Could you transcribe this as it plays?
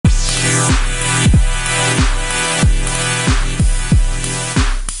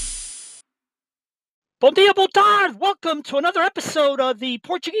Bom dia, boa tarde. Welcome to another episode of the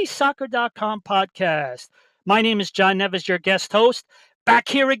PortugueseSoccer.com podcast. My name is John Neves, your guest host, back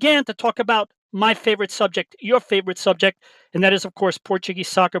here again to talk about my favorite subject, your favorite subject, and that is, of course, Portuguese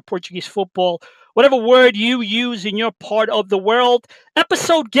soccer, Portuguese football, whatever word you use in your part of the world.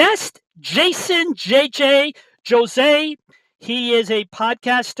 Episode guest, Jason JJ Jose. He is a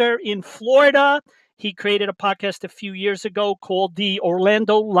podcaster in Florida. He created a podcast a few years ago called the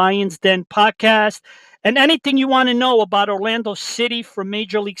Orlando Lions Den podcast. And anything you want to know about Orlando City for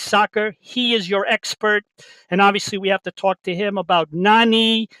Major League Soccer, he is your expert. And obviously, we have to talk to him about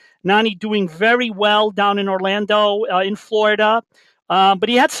Nani. Nani doing very well down in Orlando, in Florida. But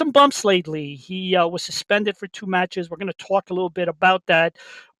he had some bumps lately. He was suspended for 2 matches. We're going to talk a little bit about that.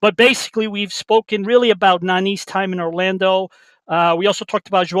 But basically, we've spoken really about Nani's time in Orlando. We also talked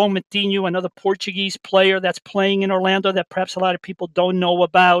about João Moutinho, another Portuguese player that's playing in Orlando that perhaps a lot of people don't know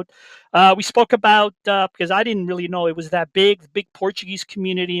about. We spoke about, because I didn't really know it was that big, the big Portuguese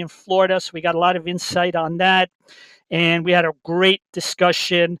community in Florida. So we got a lot of insight on that. And we had a great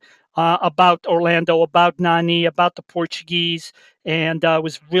discussion about Orlando, about Nani, about the Portuguese. And it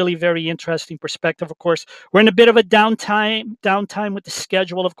was really very interesting perspective. Of course, we're in a bit of a downtime with the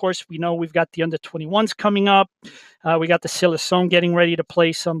schedule. Of course, we know we've got the under-21s coming up. We got the Seleção getting ready to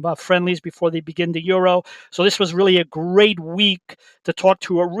play some friendlies before they begin the Euro. So this was really a great week to talk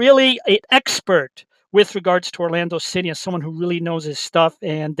to an expert with regards to Orlando City as someone who really knows his stuff.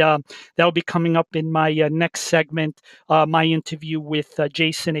 And that'll be coming up in my next segment, my interview with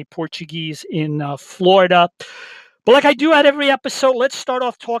Jason, a Portuguese in Florida. But like I do at every episode, let's start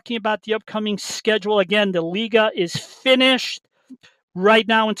off talking about the upcoming schedule. Again, the Liga is finished right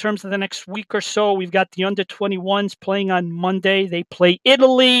now in terms of the next week or so. We've got the under-21s playing on Monday. They play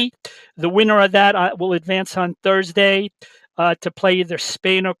Italy. The winner of that will advance on Thursday to play either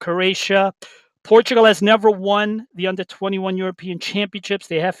Spain or Croatia. Portugal has never won the under-21 European Championships.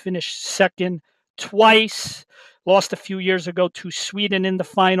 They have finished second twice, lost a few years ago to Sweden in the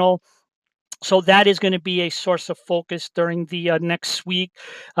final. So that is going to be a source of focus during the next week.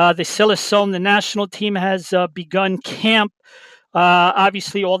 The Seleção, the national team, has begun camp.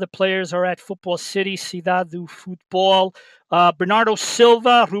 Obviously, all the players are at Football City, Cidade do Futebol. Bernardo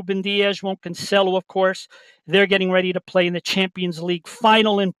Silva, Ruben Dias, João Cancelo, of course, they're getting ready to play in the Champions League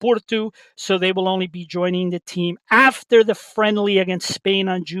final in Porto, so they will only be joining the team after the friendly against Spain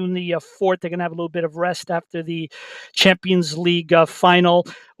on June the 4th. They're going to have a little bit of rest after the Champions League final.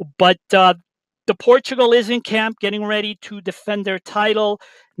 But the Portugal is in camp, getting ready to defend their title.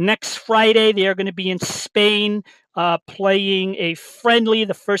 Next Friday, they are going to be in Spain, playing a friendly,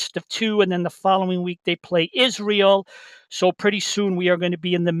 the first of 2, and then the following week they play Israel. So pretty soon we are going to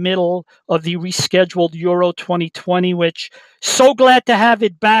be in the middle of the rescheduled Euro 2020, which so glad to have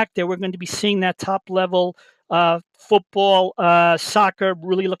it back. That we're going to be seeing that top level football, soccer.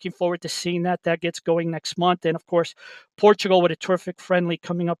 Really looking forward to seeing that. That gets going next month. And of course, Portugal with a terrific friendly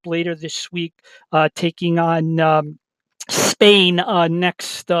coming up later this week, taking on Spain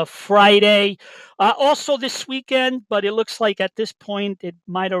next Friday. Also this weekend, but it looks like at this point it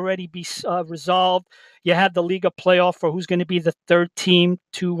might already be resolved. You have the Liga playoff for who's going to be the third team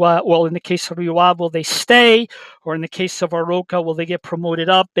to, well, in the case of Rio Ave, will they stay? Or in the case of Aroca, will they get promoted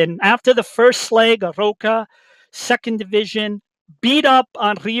up? And after the first leg, Aroca, second division, beat up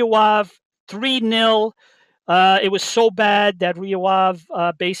on Rio Ave 3-0. It was so bad that Rio Ave,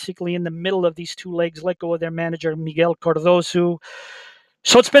 basically in the middle of these 2 legs, let go of their manager, Miguel Cardoso.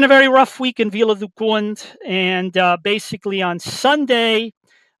 So it's been a very rough week in Vila do Conde. And basically on Sunday,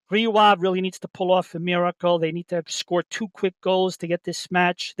 Rio Ave really needs to pull off a miracle. They need to score 2 quick goals to get this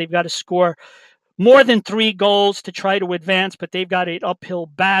match. They've got to score more than 3 goals to try to advance, but they've got an uphill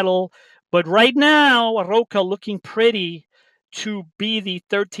battle. But right now, Aroca looking pretty to be the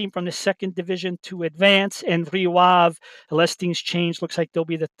third team from the second division to advance, and Rio Ave, unless things change, looks like they'll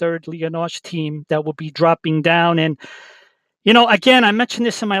be the third Liga NOS team that will be dropping down. And, you know, again, I mentioned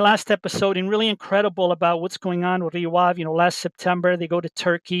this in my last episode, and really incredible about what's going on with Rio Ave. You know, last September, they go to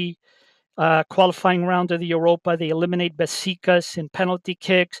Turkey, qualifying round of the Europa. They eliminate Besiktas in penalty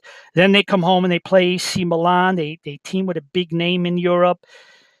kicks. Then they come home and they play AC Milan. They team with a big name in Europe.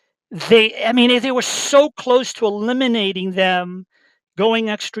 They were so close to eliminating them, going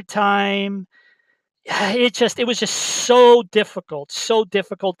extra time. It was just so difficult, so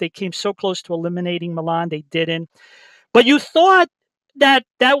difficult. They came so close to eliminating Milan. They didn't. But you thought that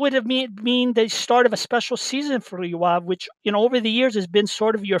would have mean the start of a special season for Rio Ave, which, you know, over the years has been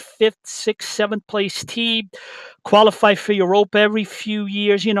sort of your 5th, 6th, 7th place team, qualify for Europa every few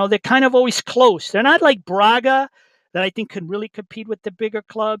years. You know, they're kind of always close. They're not like Braga, that I think can really compete with the bigger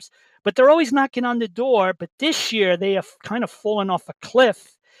clubs, but they're always knocking on the door. But this year they have kind of fallen off a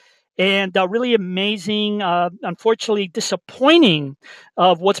cliff, and really amazing. Unfortunately, disappointing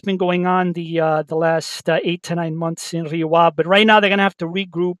of what's been going on the last 8 to 9 months in Rio Ave. But right now, they're going to have to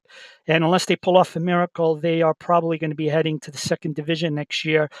regroup, and unless they pull off a miracle, they are probably going to be heading to the second division next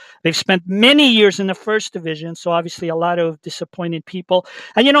year. They've spent many years in the first division, so obviously a lot of disappointed people.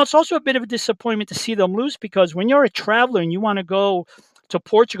 And it's also a bit of a disappointment to see them lose, because when you're a traveler and you want to go to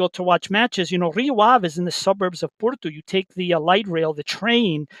Portugal to watch matches, Rio Ave is in the suburbs of Porto. You take the light rail, the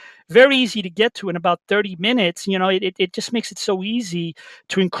train, very easy to get to in about 30 minutes. It just makes it so easy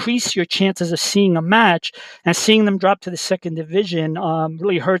to increase your chances of seeing a match, and seeing them drop to the second division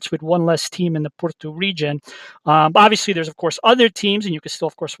really hurts with one less team in the Porto region. Obviously, there's, of course, other teams, and you can still,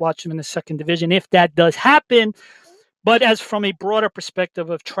 of course, watch them in the second division if that does happen. But as from a broader perspective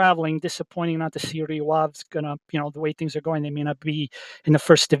of traveling, disappointing not to see Rio Ave's gonna, the way things are going, they may not be in the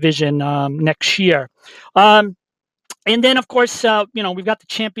first division next year. And then, of course, we've got the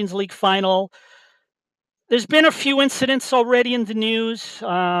Champions League final. There's been a few incidents already in the news.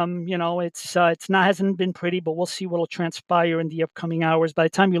 It's not hasn't been pretty, but we'll see what will transpire in the upcoming hours. By the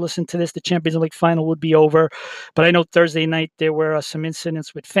time you listen to this, the Champions League final would be over. But I know Thursday night there were some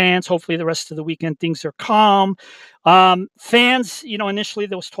incidents with fans. Hopefully, the rest of the weekend things are calm. Fans, initially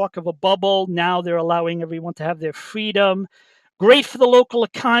there was talk of a bubble. Now they're allowing everyone to have their freedom. Great for the local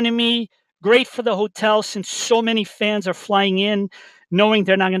economy. Great for the hotel, since so many fans are flying in knowing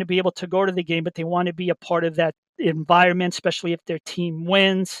they're not going to be able to go to the game, but they want to be a part of that environment, especially if their team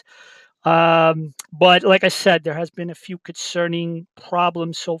wins. But like I said, there has been a few concerning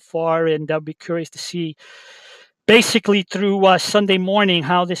problems so far, and I'll be curious to see basically through Sunday morning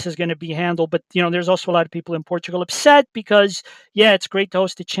how this is going to be handled. But there's also a lot of people in Portugal upset because, yeah, it's great to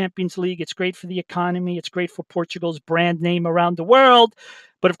host the Champions League. It's great for the economy. It's great for Portugal's brand name around the world.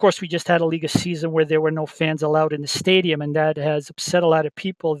 But of course, we just had a Liga season where there were no fans allowed in the stadium, and that has upset a lot of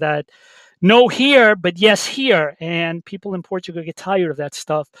people that no here, but yes here. And people in Portugal get tired of that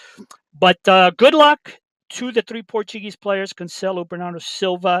stuff. But good luck to the three Portuguese players, Cancelo, Bernardo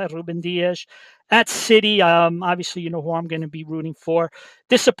Silva, Ruben Dias, at City. Obviously, you know who I'm going to be rooting for.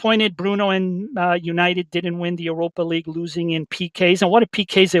 Disappointed Bruno and United didn't win the Europa League, losing in PKs. And what a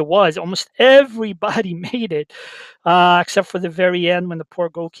PKs it was. Almost everybody made it, except for the very end when the poor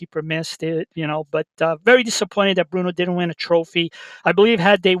goalkeeper missed it, But very disappointed that Bruno didn't win a trophy. I believe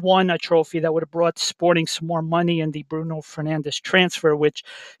had they won a trophy, that would have brought Sporting some more money in the Bruno Fernandes transfer, which,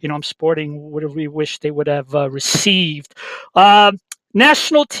 I'm Sporting would have really wished they would have received.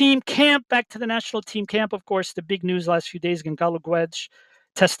 National team camp, back to the national team camp. Of course, the big news last few days, Gonçalo Guedes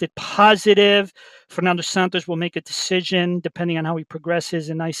tested positive. Fernando Santos will make a decision depending on how he progresses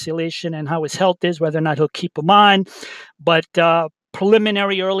in isolation and how his health is, whether or not he'll keep him on. But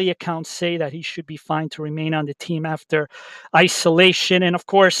preliminary early accounts say that he should be fine to remain on the team after isolation. And of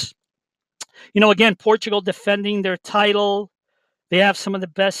course, again, Portugal defending their title. They have some of the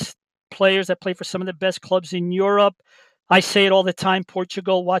best players that play for some of the best clubs in Europe. I say it all the time,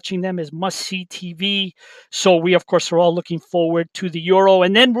 Portugal, watching them is must-see TV. So we, of course, are all looking forward to the Euro.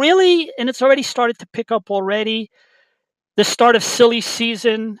 And then really, and it's already started to pick up already, the start of silly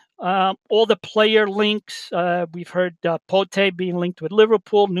season, all the player links. We've heard Pote being linked with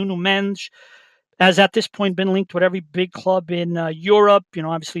Liverpool, Nuno Mendes has at this point been linked with every big club in Europe.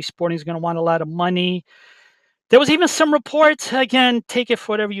 Obviously Sporting is going to want a lot of money. There was even some reports, again, take it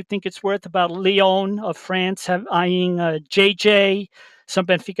for whatever you think it's worth, about Lyon of France eyeing JJ. Some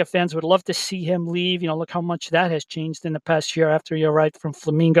Benfica fans would love to see him leave. Look how much that has changed in the past year after he arrived from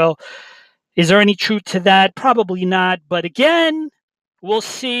Flamengo. Is there any truth to that? Probably not. But again, we'll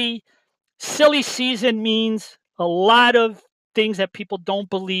see. Silly season means a lot of things that people don't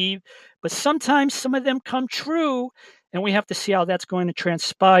believe, but sometimes some of them come true. And we have to see how that's going to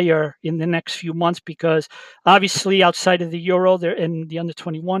transpire in the next few months, because obviously outside of the Euro there and the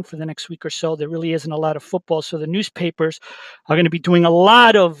under-21 for the next week or so, there really isn't a lot of football. So the newspapers are going to be doing a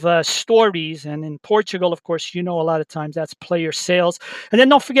lot of stories. And in Portugal, of course, a lot of times that's player sales. And then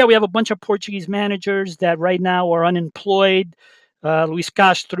don't forget, we have a bunch of Portuguese managers that right now are unemployed. Luis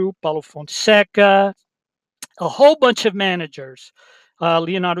Castro, Paulo Fonseca, a whole bunch of managers.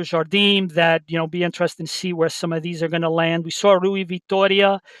 Leonardo Jardim, that, be interesting to see where some of these are going to land. We saw Rui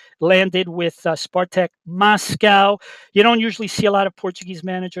Vitória landed with Spartak Moscow. You don't usually see a lot of Portuguese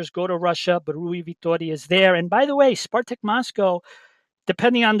managers go to Russia, but Rui Vitória is there. And by the way, Spartak Moscow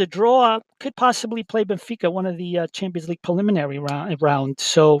depending on the draw, could possibly play Benfica one of the Champions League preliminary round.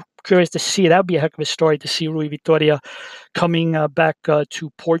 So curious to see. That would be a heck of a story to see Rui Vitoria coming back to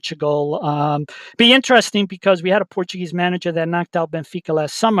Portugal. Be interesting because we had a Portuguese manager that knocked out Benfica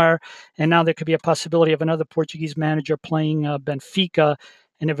last summer, and now there could be a possibility of another Portuguese manager playing Benfica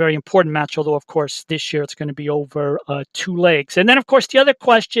in a very important match. Although, of course, this year it's going to be over 2 legs. And then, of course, the other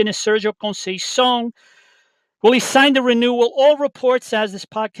question is Sergio Conceição. Will he sign the renewal? All reports as this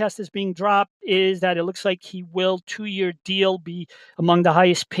podcast is being dropped is that it looks like he will. 2-year deal, be among the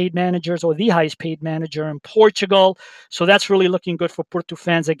highest paid managers or the highest paid manager in Portugal. So that's really looking good for Porto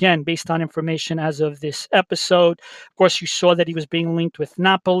fans, again, based on information as of this episode. Of course, you saw that he was being linked with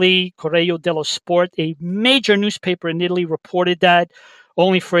Napoli. Correio dello Sport, a major newspaper in Italy, reported that,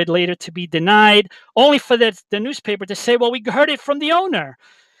 only for it later to be denied, only for the newspaper to say, well, we heard it from the owner.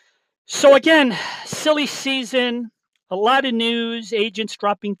 So again, silly season, a lot of news, agents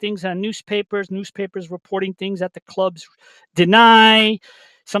dropping things on newspapers reporting things that the clubs deny.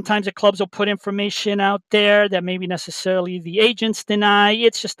 Sometimes the clubs will put information out there that maybe necessarily the agents deny.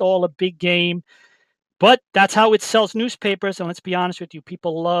 It's just all a big game. But that's how it sells newspapers. And let's be honest with you,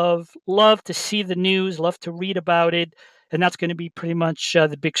 people love to see the news, love to read about it. And that's going to be pretty much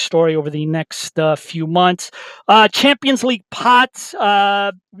the big story over the next few months. Champions League pots.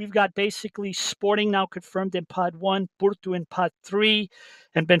 We've got basically Sporting now confirmed in pot 1, Porto in pot 3,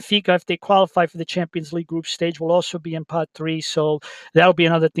 and Benfica, if they qualify for the Champions League group stage, will also be in pot 3. So that'll be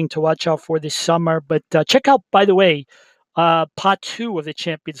another thing to watch out for this summer. But check out, by the way, pot 2 of the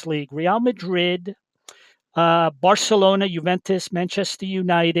Champions League. Real Madrid, Barcelona, Juventus, Manchester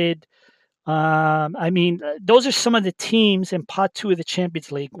United. Those are some of the teams in pot 2 of the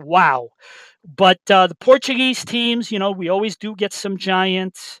Champions League. Wow. But the Portuguese teams, we always do get some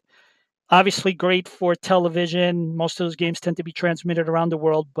giants. Obviously great for television. Most of those games tend to be transmitted around the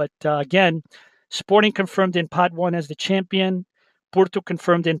world. But again, Sporting confirmed in pot 1 as the champion. Porto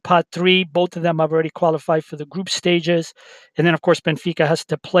confirmed in pot 3. Both of them have already qualified for the group stages. And then, of course, Benfica has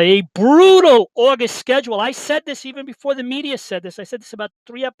to play a brutal August schedule. I said this even before the media said this. I said this about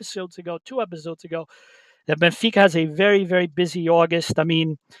 2 episodes ago, that Benfica has a very, very busy August.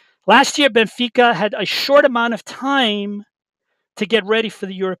 Last year, Benfica had a short amount of time to get ready for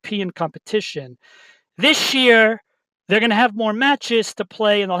the European competition. This year, they're going to have more matches to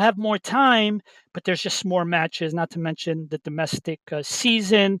play and they'll have more time, but there's just more matches, not to mention the domestic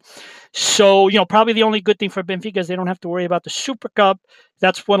season. So, probably the only good thing for Benfica is they don't have to worry about the Super Cup.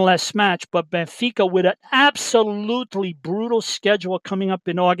 That's one less match. But Benfica, with an absolutely brutal schedule coming up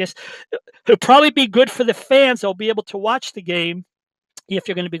in August, it'll probably be good for the fans. They'll be able to watch the game if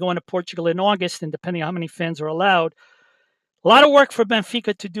you're going to be going to Portugal in August, and depending on how many fans are allowed. A lot of work for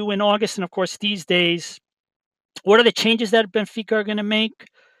Benfica to do in August. And, of course, these days, what are the changes that Benfica are going to make?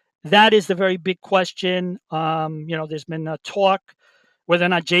 That is the very big question. There's been a talk whether or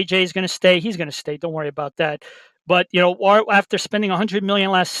not JJ is going to stay. He's going to stay. Don't worry about that. But, after spending $100 million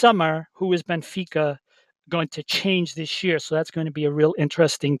last summer, who is Benfica going to change this year? So that's going to be a real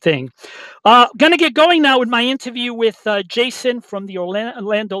interesting thing. Going to get going now with my interview with Jason from the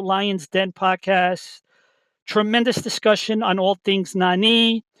Orlando Lions Den podcast. Tremendous discussion on all things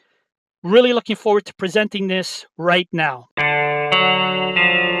Nani. Really looking forward to presenting this right now.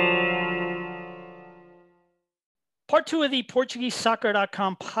 Part 2 of the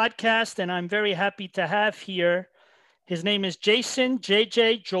PortugueseSoccer.com podcast, and I'm very happy to have here. His name is Jason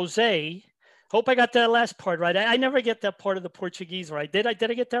JJ Jose. Hope I got that last part right. I never get that part of the Portuguese right. Did I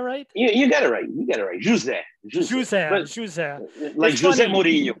get that right? You got it right. Jose. Like Jose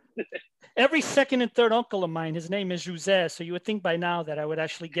Mourinho. Every second and third uncle of mine, his name is Jose. So you would think by now that I would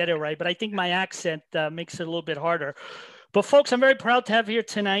actually get it right. But I think my accent makes it a little bit harder. But folks, I'm very proud to have here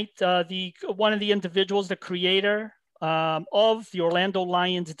tonight one of the individuals, the creator of the Orlando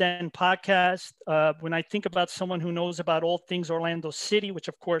Lions Den podcast. When I think about someone who knows about all things Orlando City, which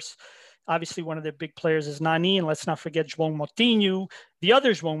of course, obviously one of their big players is Nani, and let's not forget João Moutinho. The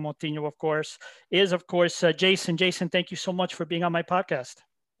other João Moutinho, of course, is of course Jason. Jason, thank you so much for being on my podcast.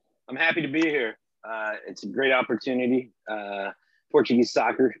 I'm happy to be here. It's a great opportunity.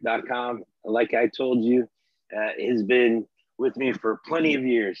 PortugueseSoccer.com, like I told you, has been with me for plenty of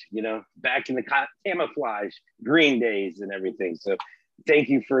years, back in the camouflage, green days and everything. So thank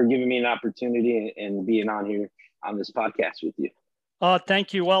you for giving me an opportunity and being on here on this podcast with you.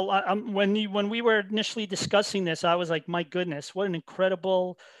 Thank you. Well, when we were initially discussing this, I was like, my goodness, what an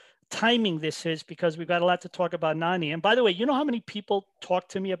incredible timing this is, because we've got a lot to talk about Nani. And by the way, you know how many people talk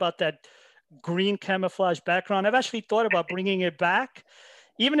to me about that green camouflage background? I've actually thought about bringing it back,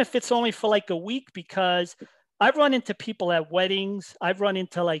 even if it's only for like a week, because I've run into people at weddings. I've run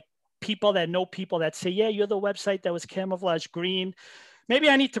into like people that know people that say, yeah, you're the website that was camouflage green. Maybe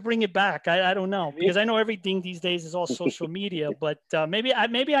I need to bring it back. I don't know, because I know everything these days is all social media, but maybe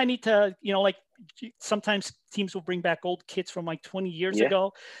I need to, like sometimes teams will bring back old kits from like 20 years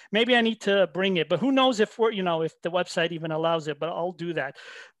ago. Maybe I need to bring it, but who knows if if the website even allows it, but I'll do that.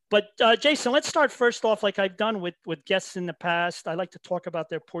 But Jason, let's start first off, like I've done with guests in the past. I like to talk about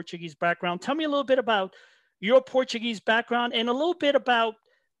their Portuguese background. Tell me a little bit about your Portuguese background and a little bit about,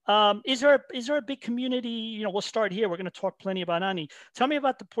 is there a big community? We'll start here. We're going to talk plenty about Ani. Tell me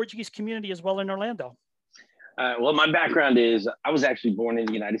about the Portuguese community as well in Orlando. Well, my background is I was actually born in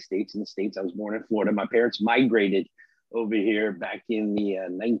the United States. In the States, I was born in Florida. My parents migrated over here back in the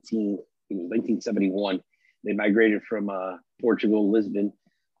 1971. They migrated from Portugal, Lisbon,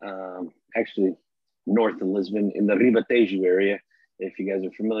 actually north of Lisbon in the Ribatejo area. If you guys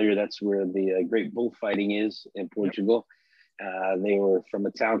are familiar, that's where the great bullfighting is in Portugal. They were from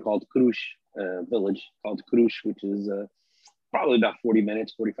a town called Cruz, village called Cruz, which is probably about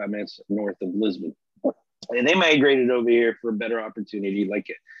 45 minutes north of Lisbon. And they migrated over here for a better opportunity, like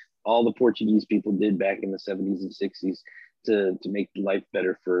all the Portuguese people did back in the 70s and 60s to make life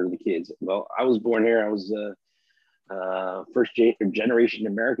better for the kids. Well, I was born here. I was first generation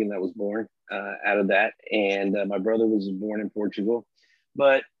American that was born out of that. And my brother was born in Portugal.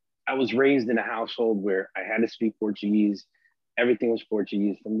 But I was raised in a household where I had to speak Portuguese. Everything was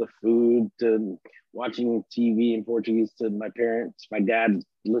Portuguese, from the food to watching TV in Portuguese to my parents, my dad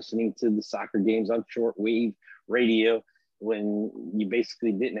listening to the soccer games on shortwave radio when you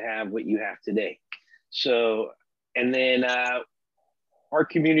basically didn't have what you have today. So, and then our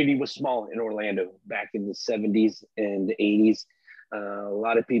community was small in Orlando back in the 70s and the 80s. A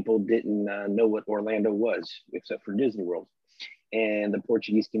lot of people didn't know what Orlando was, except for Disney World. And the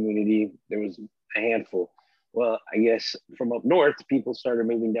Portuguese community, there was a handful. Well, I guess from up north, people started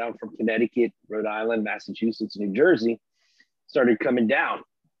moving down from Connecticut, Rhode Island, Massachusetts, New Jersey, started coming down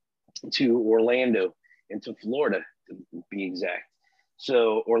to Orlando and to Florida, to be exact.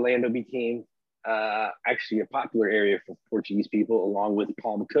 So Orlando became actually a popular area for Portuguese people, along with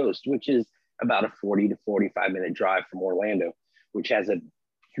Palm Coast, which is about a 40 to 45-minute drive from Orlando, which has a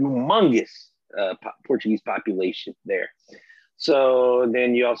humongous Portuguese population there. So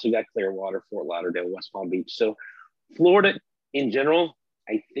then you also got Clearwater, Fort Lauderdale, West Palm Beach. So Florida in general,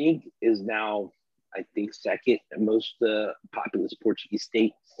 I think is now, second most populous Portuguese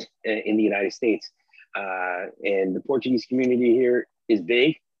state in the United States. And the Portuguese community here is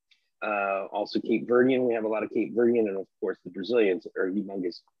big. Also Cape Verdean, we have a lot of Cape Verdean, and of course the Brazilians are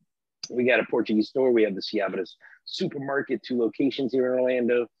humongous. We got a Portuguese store. We have the Seabras supermarket, 2 locations here in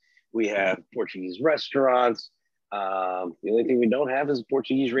Orlando. We have Portuguese restaurants. The only thing we don't have is a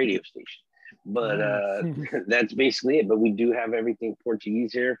Portuguese radio station, but that's basically it. But we do have everything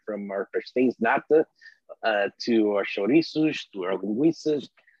Portuguese here, from our pastéis nata to our chouriços, to our linguiças,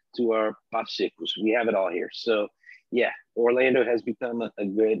 to our papsicos. We have it all here. So yeah, Orlando has become a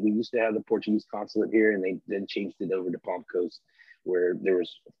good, we used to have the Portuguese consulate here, and they then changed it over to Palm Coast, where there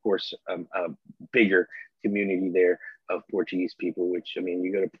was, of course, a bigger community there of Portuguese people, which, I mean,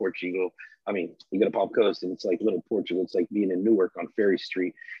 you go to Portugal, you go to Palm Coast and it's like little Portugal. It's like being in Newark on Ferry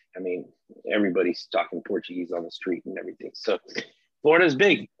Street. I mean, everybody's talking Portuguese on the street and everything. So Florida's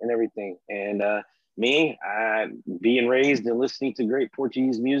big and everything. And me, being raised and listening to great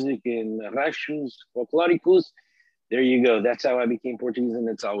Portuguese music and rachos, folclóricos, there you go. That's how I became Portuguese, and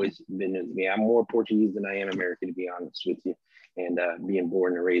it's always been with me. I'm more Portuguese than I am American, to be honest with you, and being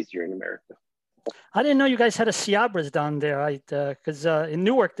born and raised here in America. I didn't know you guys had a Seabras down there. Because in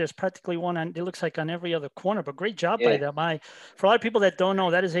Newark, there's practically one, and it looks like on every other corner. But great job by them. For a lot of people that don't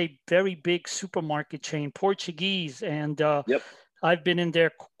know, that is a very big supermarket chain, Portuguese, and I've been in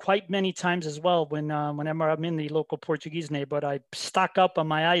there quite many times as well. Whenever I'm in the local Portuguese neighborhood, I stock up on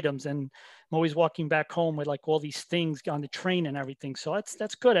my items, and I'm always walking back home with like all these things on the train and everything. So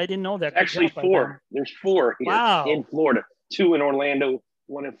that's good. I didn't know that. Actually, 4. There's 4 here in Florida. 2 in Orlando,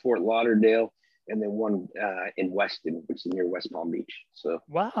 1 in Fort Lauderdale, and then 1 in Weston, which is near West Palm Beach. So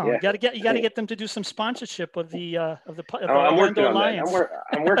you got to get them to do some sponsorship of the I'm working on Lions. That.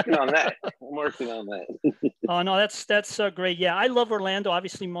 I'm working on that. Oh no, that's great. Yeah, I love Orlando.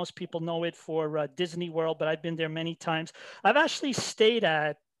 Obviously, most people know it for Disney World, but I've been there many times. I've actually stayed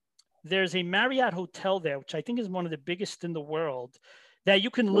at. There's a Marriott hotel there, which I think is one of the biggest in the world, that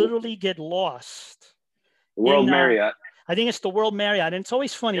you can literally get lost. World Marriott. I think it's the World Marriott. And it's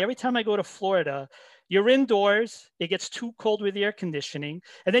always funny. Every time I go to Florida, you're indoors, it gets too cold with air conditioning.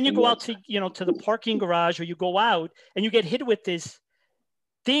 And then you go out to, to the parking garage, or you go out and you get hit with this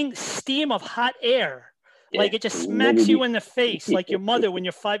steam of hot air Yeah, Like it just smacks you humidity. in the face, like your mother when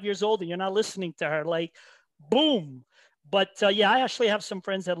you're 5 years old and you're not listening to her. Like, boom. But yeah, I actually have some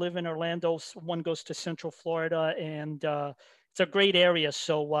friends that live in Orlando. One goes to Central Florida, and it's a great area.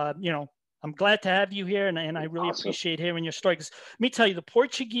 So I'm glad to have you here, and I really Awesome. appreciate hearing your story. 'Cause let me tell you, the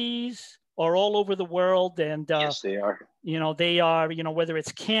Portuguese are all over the world, and Yes, they are. they are, whether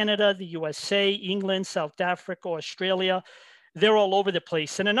it's Canada, the USA, England, South Africa, Australia, they're all over the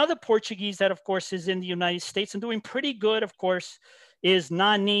place. And another Portuguese that, of course, is in the United States and doing pretty good, of course, is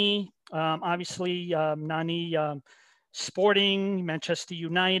Nani. Obviously, Nani Sporting, Manchester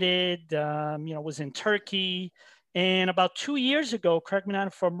United, was in Turkey. And about 2 years ago, correct me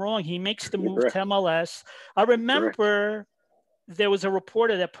if I'm wrong, he makes the You're move correct. to MLS. I Correct. remember there was a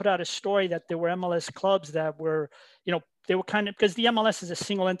reporter that put out a story that there were MLS clubs that were, they were kind of, because the MLS is a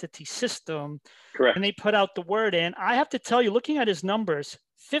single entity system, and Correct. they put out the word in. I have to tell you, looking at his numbers,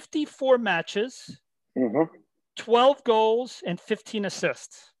 54 matches, Mm-hmm. 12 goals, and 15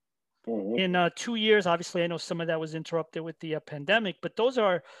 assists Mm-hmm. in 2 years. Obviously, I know some of that was interrupted with the pandemic, but those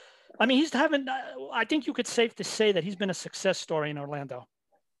are, I mean, he's having, I think you could safe to say that he's been a success story in Orlando.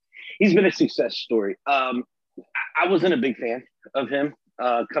 He's been a success story. I wasn't a big fan of him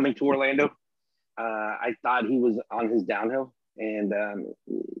coming to Orlando. I thought he was on his downhill, and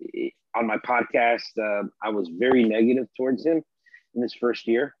on my podcast, I was very negative towards him in his first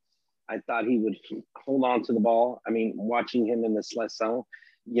year. I thought he would hold on to the ball. I mean, watching him in the Seleção,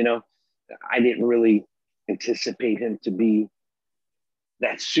 you know, I didn't really anticipate him to be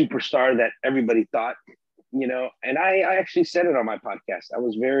that superstar that everybody thought, and I actually said it on my podcast. I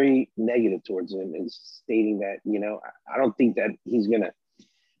was very negative towards him and stating that, I don't think that he's going to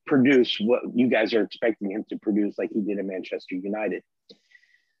produce what you guys are expecting him to produce like he did in Manchester United.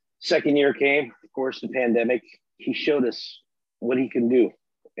 Second year came, of course, the pandemic. He showed us what he can do,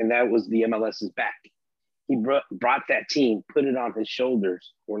 and that was the MLS's back. He brought that team, put it on his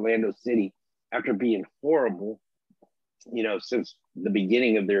shoulders, Orlando City, after being horrible, since the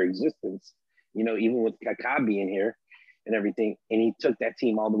beginning of their existence, even with Kaká being here and everything. And he took that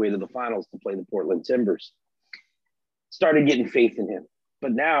team all the way to the finals to play the Portland Timbers. Started getting faith in him.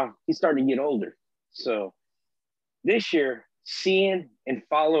 But now he's starting to get older. So this year, seeing and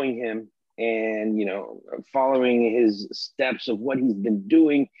following him and, following his steps of what he's been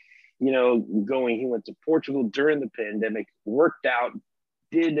doing, he went to Portugal during the pandemic, worked out,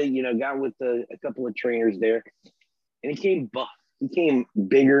 got with a couple of trainers there, and he came buff. He came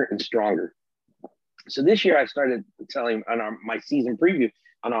bigger and stronger. So this year I started telling him on my season preview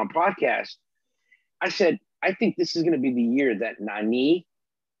on our podcast, I said, I think this is going to be the year that Nani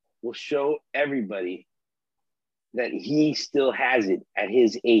will show everybody that he still has it at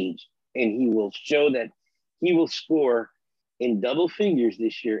his age. And he will show that he will score in double figures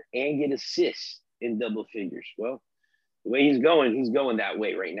this year and get assists in double figures. Well, the way he's going that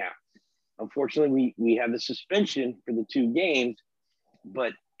way right now. Unfortunately, we have the suspension for the 2 games,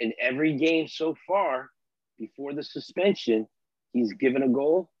 but in every game so far, before the suspension, he's given a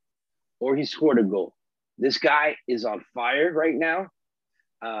goal or he scored a goal. This guy is on fire right now.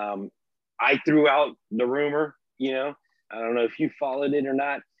 I threw out the rumor, I don't know if you followed it or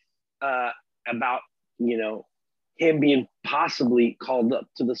not, about, him being possibly called up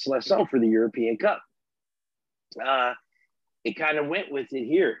to the Seleção for the European Cup. It kind of went with it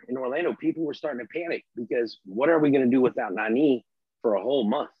here in Orlando. People were starting to panic because what are we going to do without Nani for a whole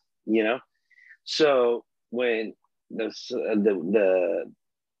month, So when the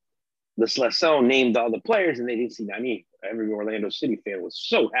Seleção named all the players and they didn't see Nani, every Orlando City fan was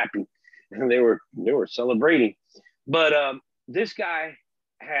so happy and they were celebrating. But this guy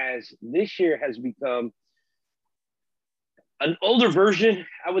this year has become an older version,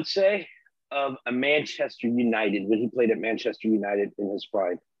 I would say, of a Manchester United when he played at Manchester United in his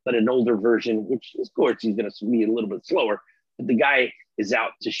prime, but an older version, which of course he's going to be a little bit slower, but the guy is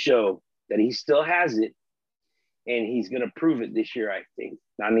out to show that he still has it, and he's going to prove it this year, I think.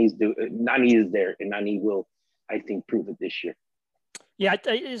 Nani is there, and Nani will, I think, prove it this year. Yeah,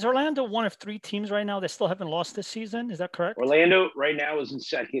 is Orlando one of 3 teams right now that still haven't lost this season? Is that correct? Orlando right now is in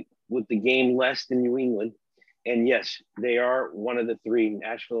second with the game less than New England. And yes, they are one of the 3.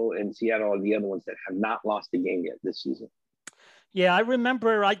 Nashville and Seattle are the other ones that have not lost a game yet this season. Yeah, I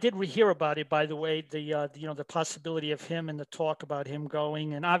remember. I did hear about it, by the way, the possibility of him and the talk about him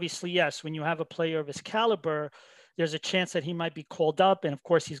going. And obviously, yes, when you have a player of his caliber, there's a chance that he might be called up. And of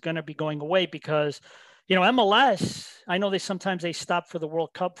course, he's going to be going away because, MLS, I know sometimes they stop for the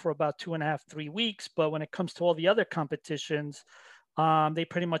World Cup for about 2.5, 3 weeks. But when it comes to all the other competitions, they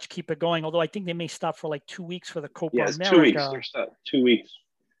pretty much keep it going. Although I think they may stop for like 2 weeks for the Copa America. 2 weeks. They're stopped 2 weeks.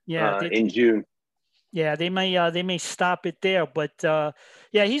 Yeah, in June. Yeah, they may stop it there, but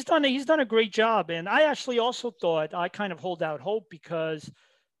yeah, he's done a great job, and I actually also thought I kind of hold out hope because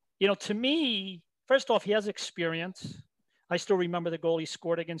to me, first off, he has experience. I still remember the goal he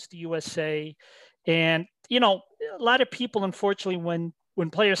scored against the USA, and a lot of people, unfortunately, when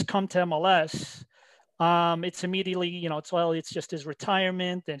players come to MLS, it's immediately, it's just his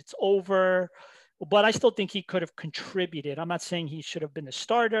retirement and it's over. But I still think he could have contributed. I'm not saying he should have been the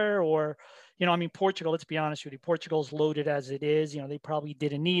starter or, I mean, Portugal, let's be honest with you, Portugal's loaded as it is. They probably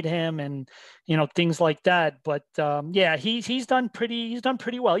didn't need him and, things like that. But yeah, he's done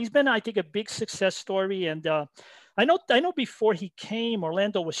pretty well. He's been, I think, a big success story. And I know before he came,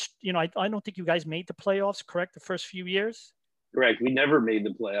 Orlando was, I don't think you guys made the playoffs, correct? The first few years? Correct. We never made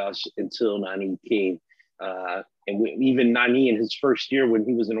the playoffs until Nani came. Even Nani in his first year when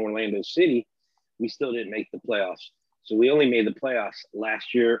he was in Orlando City, we still didn't make the playoffs. So we only made the playoffs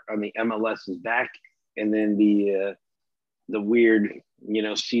last year on the MLS's back, and then the weird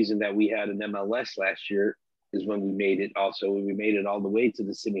season that we had in MLS last year is when we made it. Also, we made it all the way to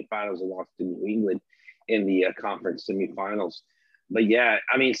the semifinals and lost to New England in the conference semifinals. But yeah,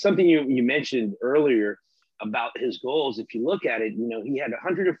 I mean, something you mentioned earlier about his goals. If you look at it, he had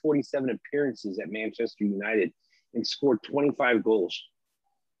 147 appearances at Manchester United and scored 25 goals.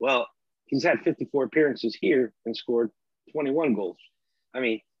 Well, he's had 54 appearances here and scored 21 goals. I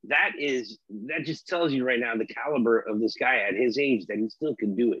mean, that just tells you right now the caliber of this guy at his age that he still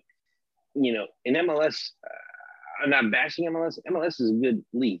can do it. In MLS, I'm not bashing MLS. MLS is a good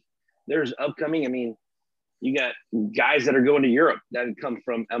league. There's upcoming. I mean, you got guys that are going to Europe that come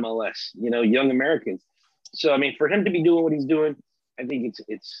from MLS. Young Americans. So I mean, for him to be doing what he's doing, I think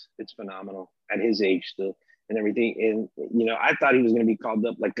it's phenomenal at his age still and everything. And I thought he was going to be called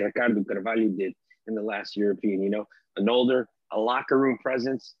up like Ricardo Carvalho did in the last European. An older, a locker room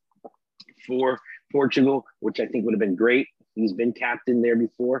presence for Portugal, which I think would have been great. He's been captain there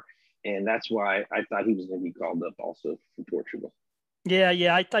before, and that's why I thought he was going to be called up also for Portugal. Yeah,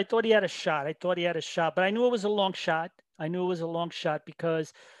 yeah. I thought he had a shot. I thought he had a shot, but I knew it was a long shot. I knew it was a long shot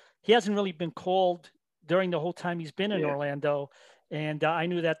because he hasn't really been called during the whole time he's been in Yeah. Orlando. And I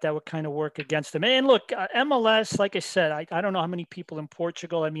knew that would kind of work against him. And look, MLS, like I said, I don't know how many people in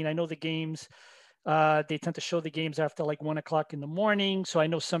Portugal. I mean, I know the games, they tend to show the games after like 1 o'clock in the morning. So I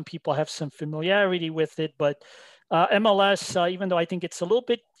know some people have some familiarity with it. But MLS, even though I think it's a little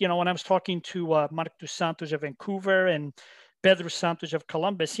bit, when I was talking to Mark dos Santos of Vancouver and Pedro Santos of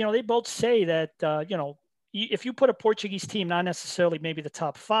Columbus, they both say that, if you put a Portuguese team, not necessarily maybe the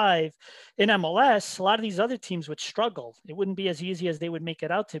top five in MLS, a lot of these other teams would struggle. It wouldn't be as easy as they would make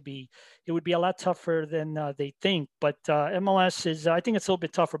it out to be. It would be a lot tougher than they think. But MLS is, I think it's a little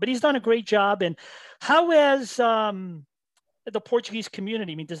bit tougher. But he's done a great job. And how has the Portuguese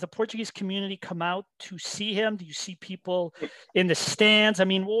community? I mean, does the Portuguese community come out to see him? Do you see people in the stands? I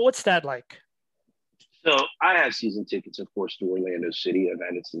mean, what's that like? So I have season tickets, of course, to Orlando City. I've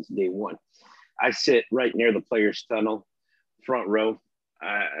had it since day one. I sit right near the players' tunnel, front row.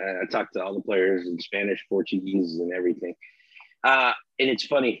 I talk to all the players in Spanish, Portuguese, and everything. And it's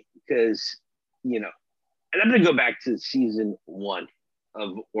funny because, and I'm going to go back to season one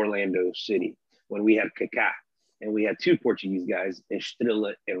of Orlando City when we had Kaká and we had two Portuguese guys,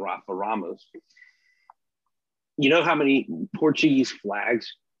 Estrela and Rafa Ramos. You know how many Portuguese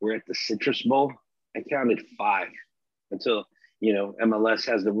flags were at the Citrus Bowl? I counted 5 until MLS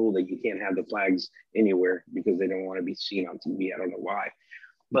has the rule that you can't have the flags anywhere because they don't want to be seen on TV. I don't know why.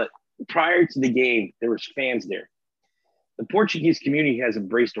 But prior to the game, there was fans there. The Portuguese community has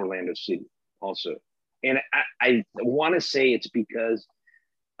embraced Orlando City also. And I want to say it's because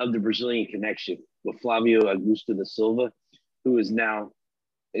of the Brazilian connection with Flavio Augusto da Silva, who is now,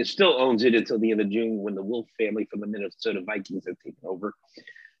 it still owns it until the end of June when the Wolf family from the Minnesota Vikings have taken over.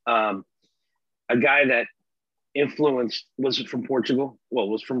 A guy that was from Portugal,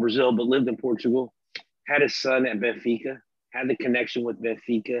 was from Brazil, but lived in Portugal, had his son at Benfica, had the connection with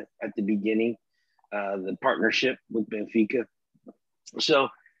Benfica at the beginning, the partnership with Benfica. So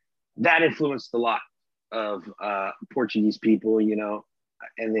that influenced a lot of Portuguese people,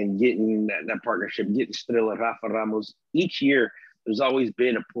 and then getting that partnership, getting Estrela, Rafa Ramos. Each year, there's always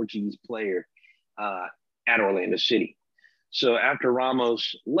been a Portuguese player at Orlando City. So after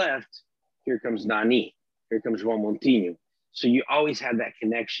Ramos left, here comes Nani. Here comes João Moutinho. So you always had that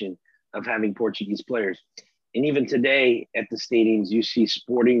connection of having Portuguese players. And even today at the stadiums, you see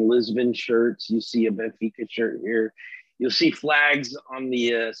Sporting Lisbon shirts. You see a Benfica shirt here. You'll see flags on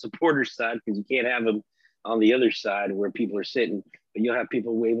the supporters side because you can't have them on the other side where people are sitting. But you'll have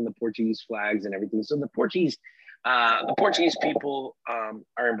people waving the Portuguese flags and everything. So the Portuguese The Portuguese people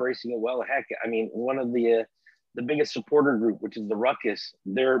are embracing it well. Heck, I mean, one of the biggest supporter group, which is the Ruckus,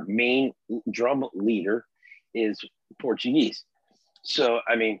 their main drum leader is Portuguese. So,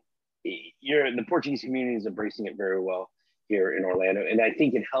 I mean, the Portuguese community is embracing it very well here in Orlando, and I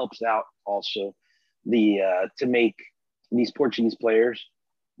think it helps out also to make these Portuguese players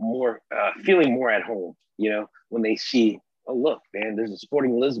more feeling more at home. When they see, oh look, man, there's a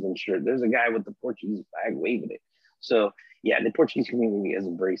Sporting Lisbon shirt. There's a guy with the Portuguese flag waving it. So yeah, the Portuguese community has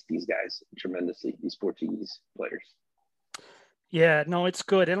embraced these guys tremendously. These Portuguese players. Yeah, no, it's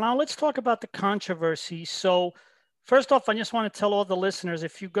good. And now let's talk about the controversy. So first off, I just want to tell all the listeners,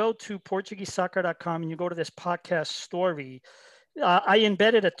 if you go to PortugueseSoccer.com and you go to this podcast story, I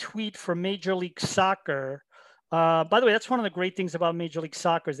embedded a tweet from Major League Soccer. By the way, that's one of the great things about Major League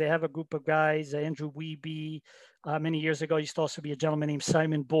Soccer is they have a group of guys, Andrew Wiebe, many years ago, used to also be a gentleman named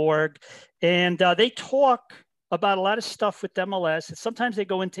Simon Borg. And they talk about a lot of stuff with MLS. And sometimes they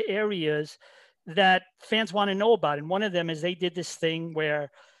go into areas that fans want to know about. And one of them is they did this thing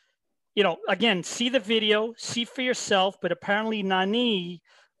where, again, see the video, see for yourself. But apparently Nani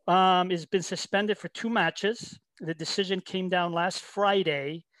has been suspended for 2 matches. The decision came down last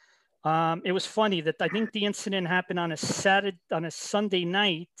Friday. It was funny that I think the incident happened on a Sunday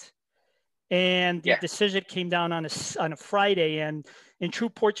night, and the decision came down on a Friday. And in true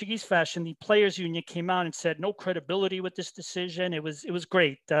Portuguese fashion, the players' union came out and said no credibility with this decision. It was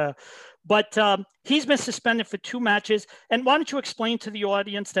great, but he's been suspended for 2 matches. And why don't you explain to the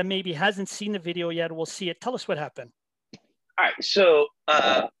audience that maybe hasn't seen the video yet? We'll see it. Tell us what happened. All right. So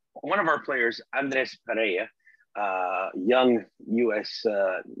one of our players, Andres Pereira, young U.S.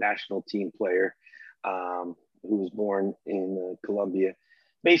 National team player who was born in Colombia,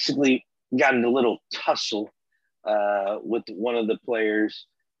 basically got in a little tussle with one of the players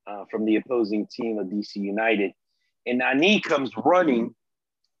from the opposing team of DC United. And Nani comes running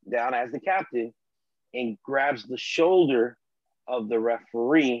down as the captain and grabs the shoulder of the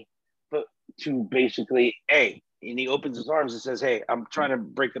referee to basically, and he opens his arms and says, hey, I'm trying to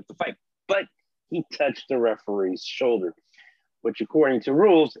break up the fight. But he touched the referee's shoulder, which according to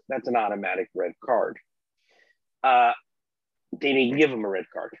rules, that's an automatic red card. They didn't give him a red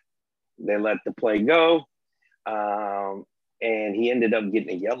card. They let the play go, and he ended up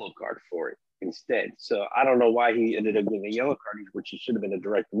getting a yellow card for it instead. So I don't know why he ended up getting a yellow card, which he should have been a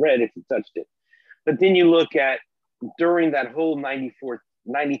direct red if he touched it. But then you look at during that whole 93rd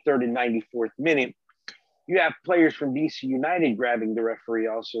and 94th minute, you have players from DC United grabbing the referee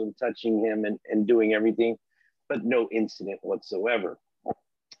also and touching him and doing everything, but no incident whatsoever.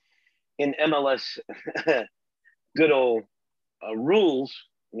 In MLS, good old rules,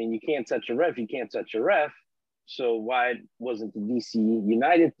 I mean, you can't touch a ref, you can't touch a ref. So why wasn't the DC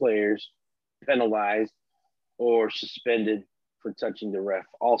United players penalized or suspended for touching the ref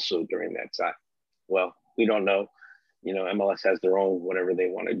also during that time? Well, we don't know. MLS has their own whatever they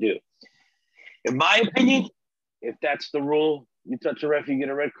want to do. In my opinion, if that's the rule, you touch a ref, you get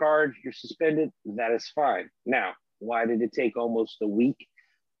a red card, you're suspended, that is fine. Now, why did it take almost a week?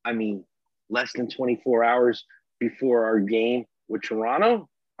 I mean, less than 24 hours before our game with Toronto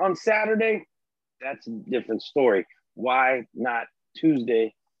on Saturday? That's a different story. Why not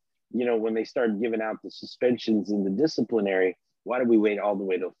Tuesday, when they started giving out the suspensions and the disciplinary? Why did we wait all the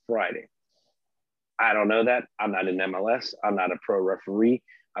way till Friday? I don't know that. I'm not in MLS. I'm not a pro referee.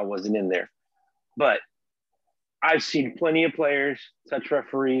 I wasn't in there. But I've seen plenty of players touch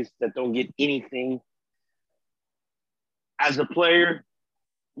referees that don't get anything. As a player,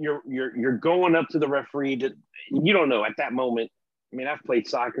 you're going up to the referee you don't know at that moment. I mean, I've played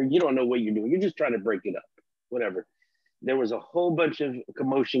soccer. You don't know what you're doing. You're just trying to break it up, whatever. There was a whole bunch of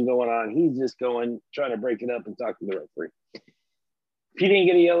commotion going on. He's just trying to break it up and talk to the referee. If he didn't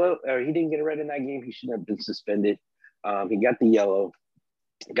get a yellow or he didn't get a red in that game, he shouldn't have been suspended. He got the yellow,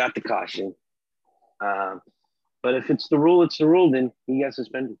 got the caution. But if it's the rule, it's the rule, then he got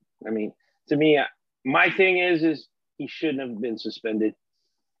suspended. I mean, to me, my thing is he shouldn't have been suspended.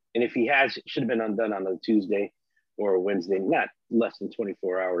 And if he has, it should have been undone on a Tuesday or a Wednesday, not less than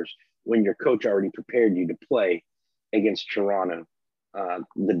 24 hours when your coach already prepared you to play against Toronto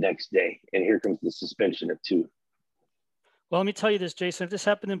the next day. And here comes the suspension of 2. Well, let me tell you this, Jason. If this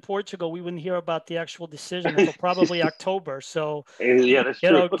happened in Portugal, we wouldn't hear about the actual decision until probably October. So, yeah, that's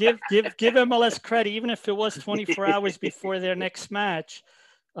true. Give MLS credit, even if it was 24 hours before their next match.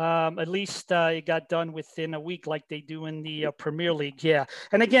 At least it got done within a week, like they do in the Premier League. Yeah.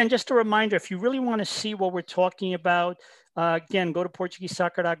 And again, just a reminder, if you really want to see what we're talking about, again, go to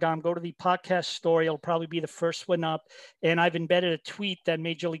PortugueseSoccer.com, go to the podcast story. It'll probably be the first one up. And I've embedded a tweet that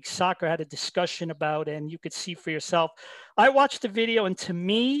Major League Soccer had a discussion about, and you could see for yourself. I watched the video, and to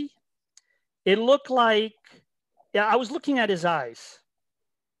me, it looked like, yeah, I was looking at his eyes.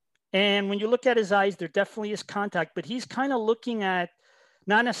 And when you look at his eyes, there definitely is contact, but he's kind of looking at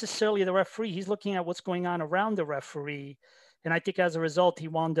not necessarily the referee. He's looking at what's going on around the referee. And I think as a result, he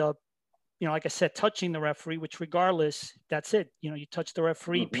wound up, like I said, touching the referee, which regardless, that's it. You touch the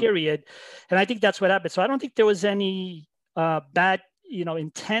referee, period. And I think that's what happened. So I don't think there was any bad,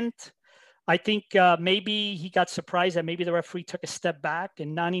 intent. I think maybe he got surprised that maybe the referee took a step back,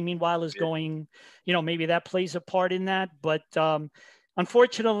 and Nani, meanwhile, is going, maybe that plays a part in that. But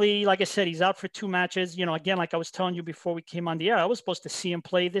unfortunately, like I said, he's out for 2 matches. Again, like I was telling you before we came on the air, I was supposed to see him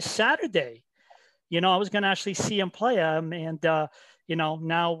play this Saturday. I was going to actually see him play him. And,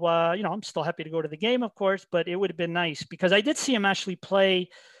 now, I'm still happy to go to the game, of course, but it would have been nice because I did see him actually play.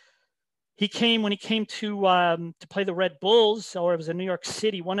 When he came to play the Red Bulls, or it was in New York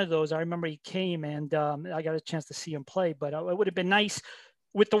City, one of those. I remember he came, and I got a chance to see him play. But it would have been nice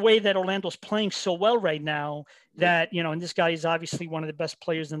with the way that Orlando's playing so well right now that, and this guy is obviously one of the best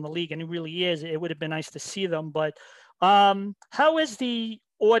players in the league, and he really is. It would have been nice to see them. But how is the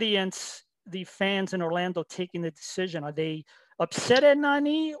audience, the fans in Orlando, taking the decision? Are they upset at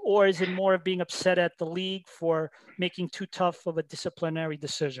Nani, or is it more of being upset at the league for making too tough of a disciplinary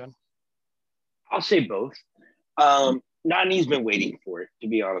decision? I'll say both. Nani's been waiting for it, to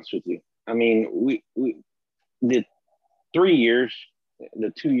be honest with you. I mean, we the 3 years,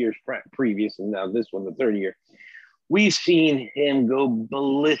 the 2 years previous, and now this one, the third year, we've seen him go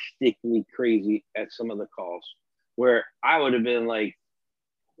ballistically crazy at some of the calls where I would have been like,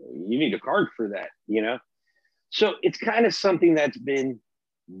 you need a card for that, So it's kind of something that's been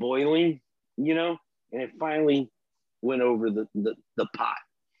boiling, and it finally went over the pot.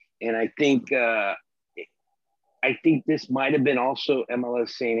 And I think this might have been also MLS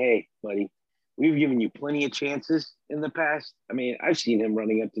saying, hey, buddy, we've given you plenty of chances in the past. I mean, I've seen him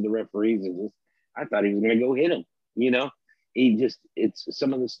running up to the referees and I thought he was going to go hit him, it's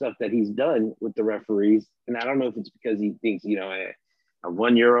some of the stuff that he's done with the referees. And I don't know if it's because he thinks, I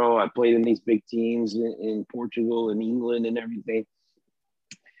won Euro, I played in these big teams in Portugal and England and everything.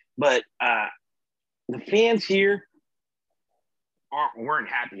 But the fans here weren't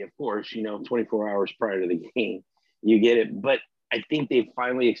happy, of course, 24 hours prior to the game. You get it. But I think they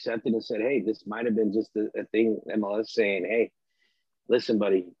finally accepted and said, hey, this might have been just a thing, MLS saying, hey, listen,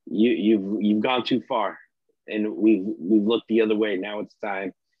 buddy, you've gone too far. And we've looked the other way. Now it's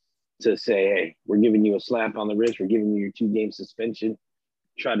time to say, hey, we're giving you a slap on the wrist. We're giving you your 2-game suspension.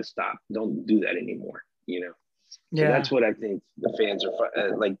 Try to stop. Don't do that anymore, Yeah. So that's what I think the fans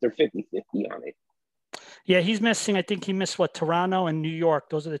are like. They're 50-50 on it. Yeah, he's missing. I think he missed Toronto and New York.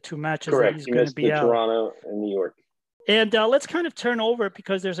 Those are the 2 matches Correct. that he's going to be out. Toronto and New York. And let's kind of turn over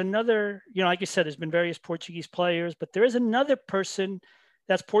because there's another, like you said, there's been various Portuguese players, but there is another person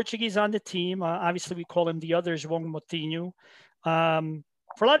that's Portuguese on the team. Obviously, we call him the other João Moutinho.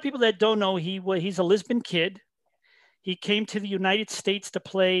 For a lot of people that don't know, he's a Lisbon kid. He came to the United States to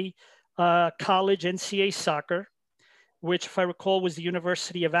play college NCAA soccer, which, if I recall, was the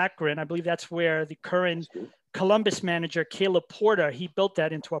University of Akron. I believe that's where the current Columbus manager, Caleb Porter, he built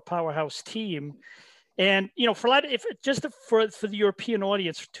that into a powerhouse team. And, for a lot of, for the European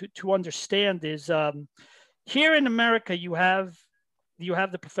audience to understand is here in America, you have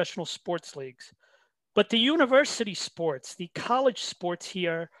the professional sports leagues, but the university sports, the college sports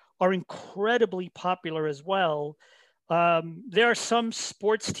here are incredibly popular as well. There are some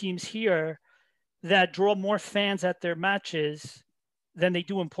sports teams here that draw more fans at their matches than they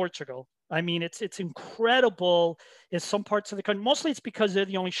do in Portugal. I mean, it's incredible in some parts of the country. Mostly it's because they're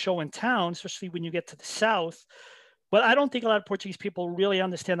the only show in town, especially when you get to the south. But I don't think a lot of Portuguese people really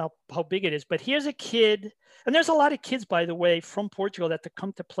understand how big it is. But here's a kid, and there's a lot of kids, by the way, from Portugal that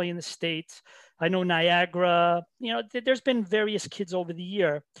come to play in the States. I know Niagara, there's been various kids over the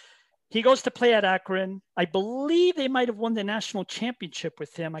year. He goes to play at Akron. I believe they might have won the national championship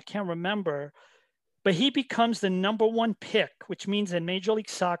with him. I can't remember. But he becomes the number 1 pick, which means in Major League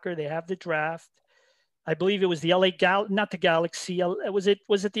Soccer, they have the draft. I believe it was the not the Galaxy. Was it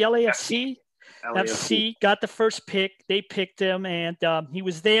the LAFC? FC got the first pick. They picked him, and he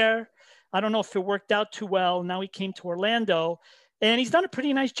was there. I don't know if it worked out too well. Now he came to Orlando, and he's done a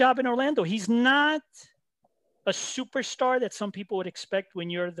pretty nice job in Orlando. He's not a superstar that some people would expect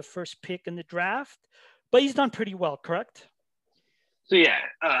when you're the first pick in the draft, but he's done pretty well, correct? So yeah,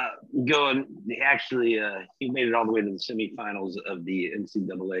 going actually, he made it all the way to the semifinals of the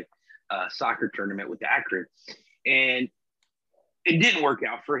NCAA soccer tournament with Akron, and it didn't work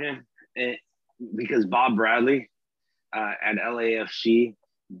out for him because Bob Bradley at LAFC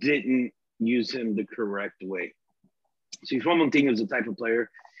didn't use him the correct way. So João Moutinho is the type of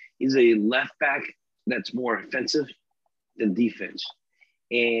player. He's a left back that's more offensive than defense,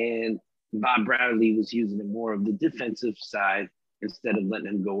 and Bob Bradley was using it more of the defensive side instead of letting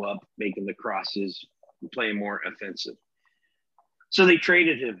him go up, making the crosses, playing more offensive. So they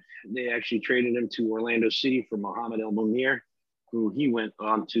traded him. They actually traded him to Orlando City for Mohamed El Munir, who he went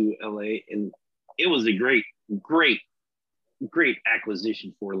on to LA. And it was a great, great, great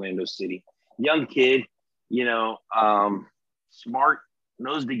acquisition for Orlando City. Young kid, smart,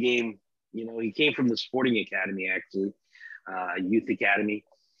 knows the game. He came from the Sporting Academy, actually, youth academy,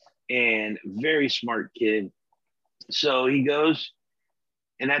 and very smart kid. So he goes,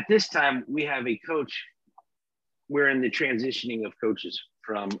 and at this time we have a coach. We're in the transitioning of coaches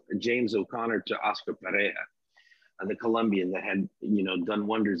from James O'Connor to Oscar Pareja, the Colombian that had, done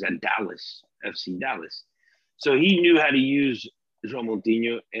wonders at Dallas, FC Dallas. So he knew how to use João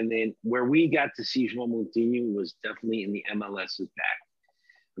Moutinho. And then where we got to see João Moutinho was definitely in the MLS's back.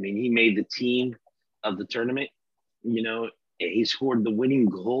 I mean, he made the team of the tournament. He scored the winning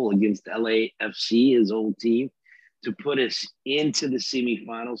goal against LAFC, his old team, to put us into the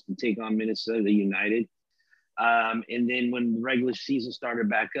semifinals to take on Minnesota United. And then when the regular season started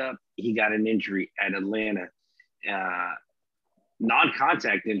back up, he got an injury at Atlanta.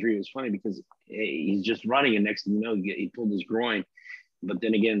 Non-contact injury. It was funny because he's just running, and next thing you know, he pulled his groin. But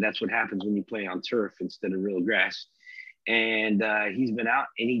then again, that's what happens when you play on turf instead of real grass. And he's been out,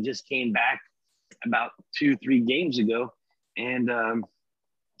 and he just came back about 2-3 games ago and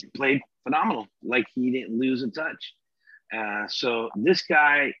played phenomenal. Like he didn't lose a touch. So this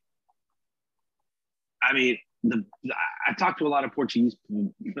guy, I mean, I talked to a lot of Portuguese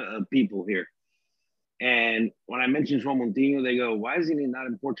people here. And when I mentioned João Moutinho, they go, why is he not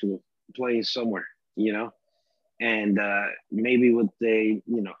in Portugal playing somewhere, And maybe with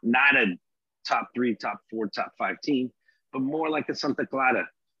not a top 3, top 4, top 5 team, but more like a Santa Clara,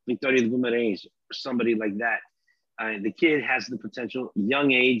 Vitória de Guimarães, or somebody like that. The kid has the potential,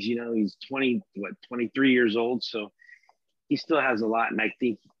 young age, he's 23 years old. So he still has a lot. And I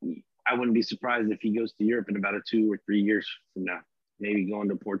think I wouldn't be surprised if he goes to Europe in about 2 or 3 years from now, maybe going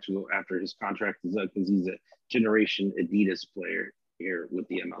to Portugal after his contract is up, because he's a generation Adidas player here with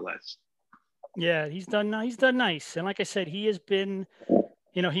the MLS. Yeah, he's done nice. And like I said, he has been,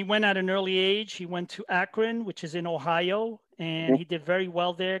 he went at an early age. He went to Akron, which is in Ohio, and he did very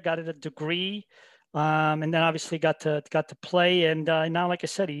well there, got a degree. And then obviously got to play. And now, like I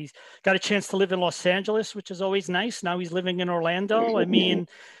said, he's got a chance to live in Los Angeles, which is always nice. Now he's living in Orlando. I mean,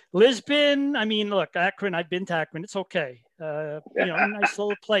 Lisbon. I mean, look, Akron. I've been to Akron. It's okay. Nice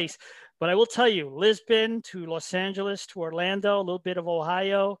little place. But I will tell you, Lisbon to Los Angeles to Orlando, a little bit of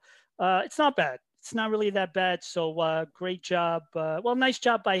Ohio. It's not bad. It's not really that bad. So great job. Nice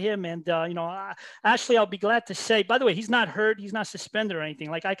job by him. And, Ashley, I'll be glad to say, by the way, he's not hurt. He's not suspended or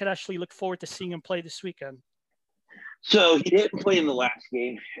anything. Like, I could actually look forward to seeing him play this weekend. So he didn't play in the last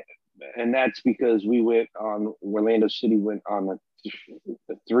game. And that's because Orlando City went on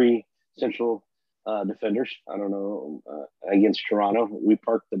the 3 central defenders. I don't know, against Toronto. We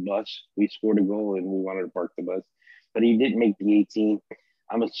parked the bus. We scored a goal and we wanted to park the bus. But he didn't make the 18.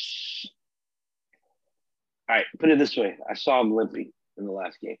 All right, put it this way. I saw him limping in the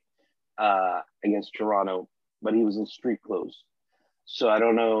last game against Toronto, but he was in street clothes. So I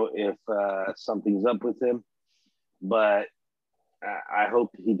don't know if something's up with him, but I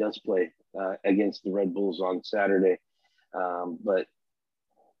hope he does play against the Red Bulls on Saturday. But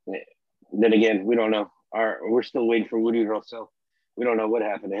then again, we don't know. We're still waiting for Woody Rosell. We don't know what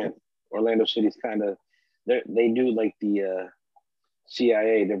happened to him. Orlando City's kind of – they do like the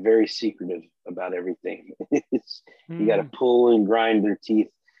CIA. They're very secretive about everything. You got to pull and grind their teeth.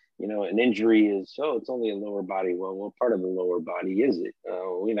 An injury is, it's only a lower body. Well, what part of the lower body is it?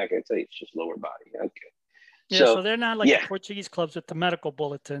 We're not going to tell you it's just lower body. Okay. Yeah, so they're not like the Portuguese clubs with the medical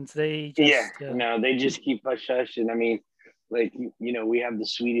bulletins. They just, no, they just keep hush-hush. And I mean, like, we have the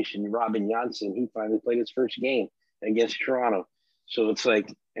Swedish and Robin Janssen. He finally played his first game against Toronto. So it's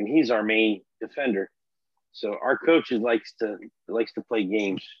like, and he's our main defender. So our coach likes to play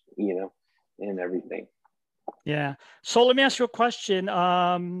games, and everything. Yeah. So let me ask you a question.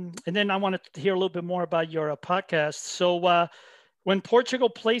 And then I wanted to hear a little bit more about your podcast. So when Portugal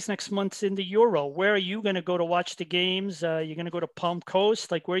plays next month in the Euro, where are you going to go to watch the games? You're going to go to Palm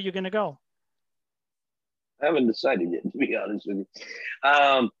Coast? Like, where are you going to go? I haven't decided yet, to be honest with you.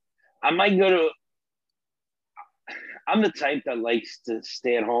 I might go to. I'm the type that likes to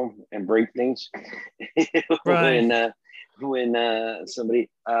stay at home and break things Right. when somebody.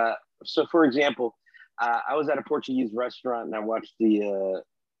 So, for example, I was at a Portuguese restaurant and I watched the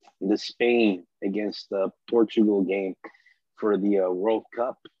Spain against the Portugal game for the World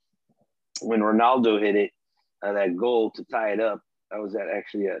Cup when Ronaldo hit it, that goal to tie it up. I was at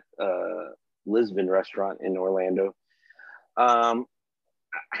actually at Lisbon restaurant in Orlando. Um,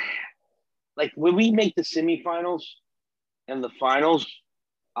 like when we make the semifinals and the finals,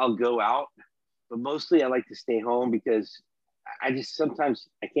 I'll go out, but mostly I like to stay home because I just sometimes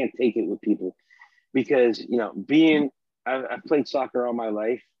I can't take it with people because being I've played soccer all my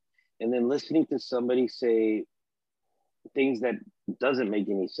life, and then listening to somebody say things that doesn't make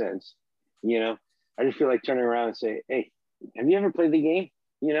any sense, you know, I just feel like turning around and say, "Hey, have you ever played the game?"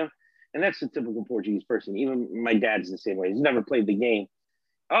 You know, and that's the typical Portuguese person. Even my dad's the same way. He's never played the game.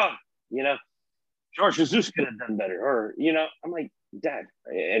 Oh, you know, George Jesus could have done better. Or, I'm like, Dad,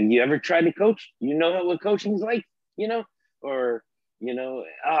 have you ever tried to coach? You know what coaching's like, you know? Or,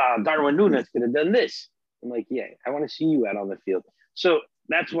 Darwin Nunes could have done this. I'm like, yeah, I want to see you out on the field. So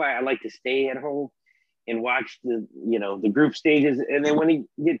that's why I like to stay at home and watch the group stages. And then when we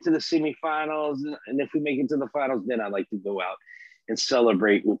get to the semifinals, and if we make it to the finals, then I like to go out and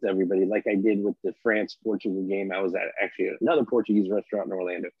celebrate with everybody, like I did with the France Portugal game. I was at actually another Portuguese restaurant in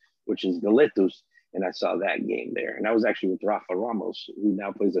Orlando, which is Galetos, and I saw that game there. And I was actually with Rafa Ramos, who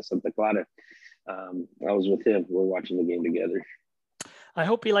now plays at Santa Clara. I was with him. We're watching the game together. I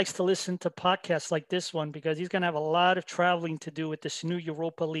hope he likes to listen to podcasts like this one because he's going to have a lot of traveling to do with this new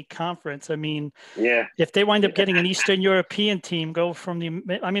Europa League conference. I mean, yeah, if they wind up getting an Eastern European team, go from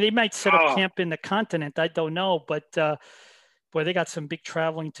they might set up camp in the continent. I don't know, but boy, they got some big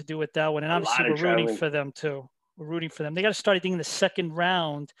traveling to do with that one. And obviously, we're rooting for them too. We're rooting for them. They got to start, I think, in the second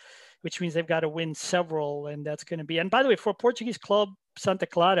round, which means they've got to win several, and that's going to be. And by the way, for a Portuguese club, Santa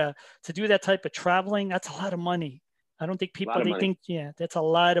Clara, to do that type of traveling, that's a lot of money. I don't think people think, yeah, that's a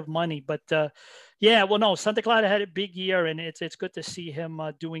lot of money. But yeah, well, no, Santa Clara had a big year, and it's good to see him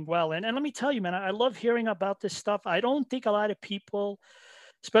doing well. And let me tell you, man, I love hearing about this stuff. I don't think a lot of people,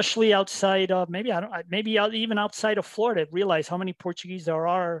 especially outside of maybe even outside of Florida, realize how many Portuguese there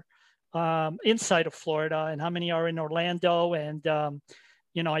are inside of Florida and how many are in Orlando. And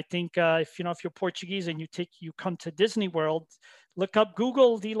I think if you're Portuguese and you come to Disney World, look up,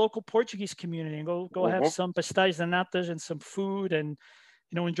 Google the local Portuguese community and go have some pastéis de natas and some food and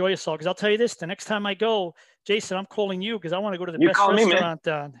enjoy yourself. Because I'll tell you this: the next time I go, Jason, I'm calling you because I want to go to the best restaurant.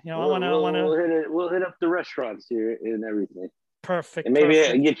 We'll hit up the restaurants here and everything. Perfect. And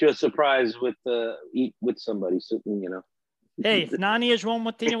maybe get you a surprise with eat with somebody. So, Hey, if Nani João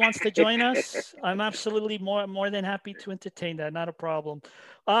Moutinho wants to join us, I'm absolutely more than happy to entertain that. Not a problem.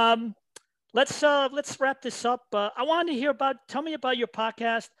 Let's wrap this up. I wanted to hear tell me about your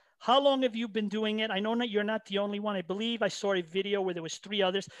podcast. How long have you been doing it? I know that you're not the only one. I believe I saw a video where there was 3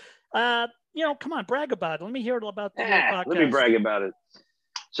 others. Come on, brag about it. Let me hear about your podcast. Let me brag about it.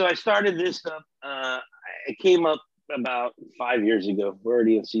 So I started this up. It came up about 5 years ago. We're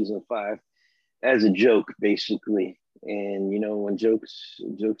already in season 5 as a joke, basically. And when jokes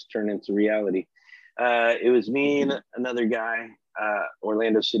turn into reality. It was me and another guy,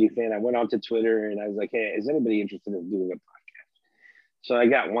 Orlando City fan. I went onto Twitter and I was like, "Hey, is anybody interested in doing a podcast?" So I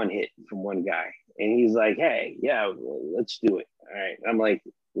got one hit from one guy, and he's like, "Hey, yeah, let's do it." All right. I'm like,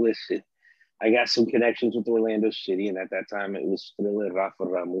 "Listen, I got some connections with Orlando City, and at that time it was still Rafa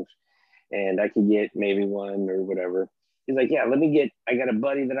Ramos, and I could get maybe one or whatever." He's like, "Yeah, I got a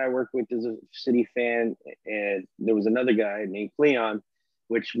buddy that I work with as a City fan, and there was another guy named Cleon,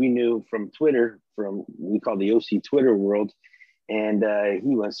 which we knew from Twitter, we call the OC Twitter world, and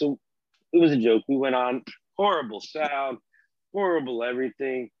he went. So it was a joke. We went on, horrible sound, horrible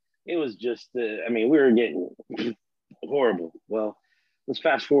everything. It was just, we were getting horrible. Well, let's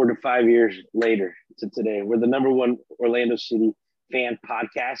fast forward to 5 years later to today. We're the #1 Orlando City fan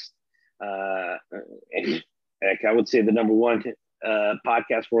podcast. Heck, I would say the #1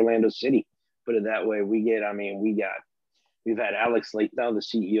 podcast for Orlando City. Put it that way. We've had Alex Leitão, the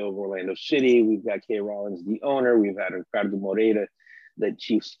CEO of Orlando City. We've got Kay Rollins, the owner. We've had Ricardo Moreira, the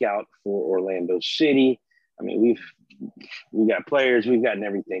chief scout for Orlando City. We've got players, we've gotten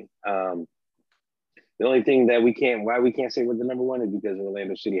everything. The only thing that why we can't say we're the #1 is because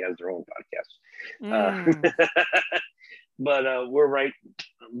Orlando City has their own podcast. But we're right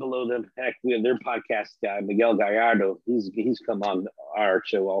below them. Heck, we have their podcast guy, Miguel Gallardo. He's come on our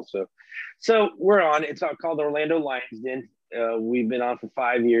show also. So we're on. It's called Orlando Lions Den. we've been on for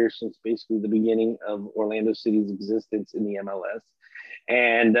 5 years, since basically the beginning of Orlando City's existence in the MLS.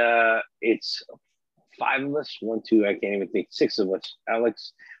 And it's five of us, one, two, I can't even think, six of us: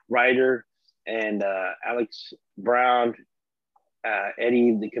 Alex Ryder and Alex Brown,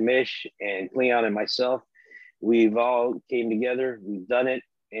 Eddie the commish, and Cleon and myself. We've all came together. We've done it.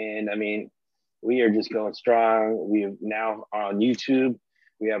 And I mean, we are just going strong. We are now on YouTube.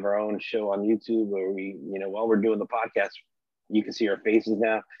 We have our own show on YouTube where we, while we're doing the podcast, you can see our faces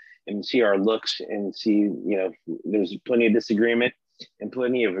now and see our looks and see, there's plenty of disagreement and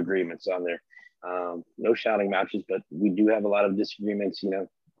plenty of agreements on there. No shouting matches, but we do have a lot of disagreements,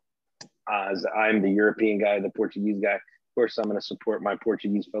 as I'm the European guy, the Portuguese guy. Of course, I'm going to support my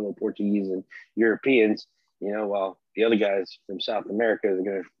Portuguese fellow Portuguese and Europeans, while the other guys from South America are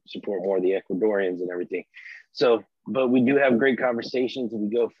going to support more of the Ecuadorians and everything. So, but we do have great conversations. We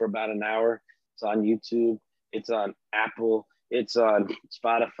go for about an hour. It's on YouTube. It's on Apple. It's on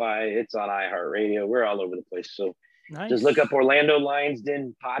Spotify. It's on iHeartRadio. We're all over the place. So just look up Orlando Lions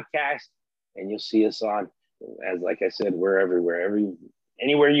Den podcast and you'll see us on, as like I said, we're everywhere.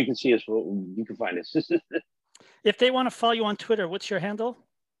 Anywhere you can see us, you can find us. If they want to follow you on Twitter, what's your handle?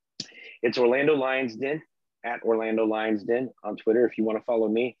 It's Orlando Lions Den, at Orlando Lions Den on Twitter if you want to follow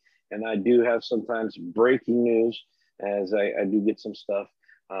me. And I do have sometimes breaking news, as I do get some stuff.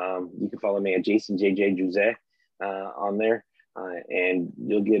 You can follow me at Jason JJ Jose on there, and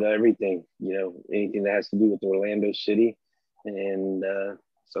you'll get everything, anything that has to do with Orlando City. And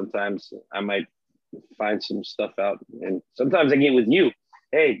sometimes I might find some stuff out, and sometimes I get with you.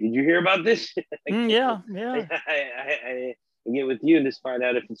 Hey, did you hear about this? Yeah. I get with you and just find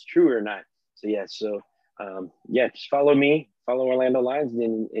out if it's true or not. So just follow me, follow Orlando Lions,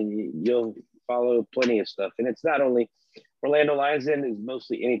 and you'll follow plenty of stuff. And it's not only Orlando Lions, then it's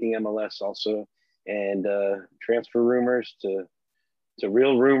mostly anything MLS also, and transfer rumors to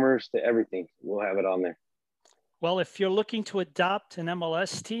real rumors to everything. We'll have it on there. Well, if you're looking to adopt an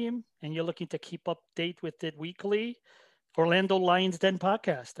MLS team and you're looking to keep update with it weekly, Orlando Lions Den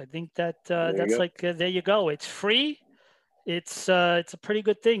podcast. I think that that's like there you go. It's free. It's a pretty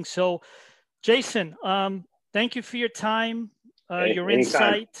good thing. So, Jason, thank you for your time, your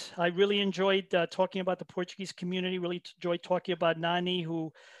insight. I really enjoyed talking about the Portuguese community. Really enjoyed talking about Nani,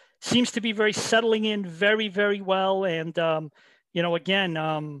 who seems to be settling in very, very well. And again,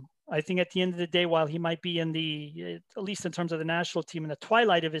 I think at the end of the day, while he might be in at least in terms of the national team, in the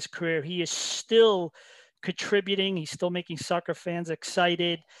twilight of his career, he is still contributing. He's still making soccer fans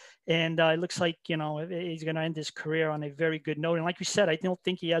excited. And it looks like, he's going to end his career on a very good note. And like you said, I don't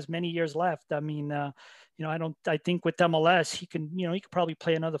think he has many years left. I mean, I think with MLS, he can, he could probably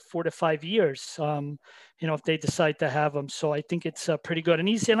play another 4 to 5 years, if they decide to have him. So I think it's pretty good. And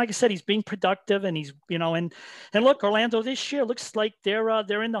like I said, he's being productive, and he's, and look, Orlando this year looks like they're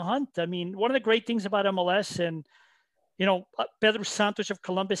in the hunt. I mean, one of the great things about MLS, and, Pedro Santos of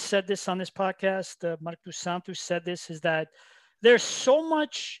Columbus said this on this podcast, Marcos Santos said this, is that there's so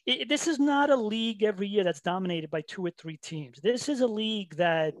much, this is not a league every year that's dominated by 2 or 3 teams. This is a league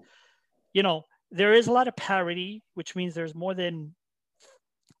that, there is a lot of parity, which means there's more than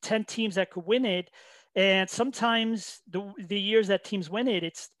 10 teams that could win it. And sometimes the years that teams win it,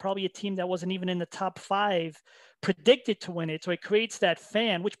 it's probably a team that wasn't even in the top 5 predicted to win it. So it creates that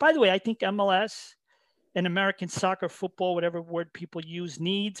fan, which, by the way, I think MLS and American soccer, football, whatever word people use,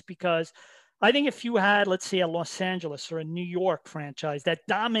 needs, because I think if you had, let's say, a Los Angeles or a New York franchise that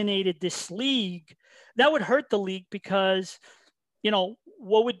dominated this league, that would hurt the league, because,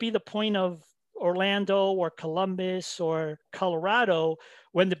 what would be the point of Orlando or Columbus or Colorado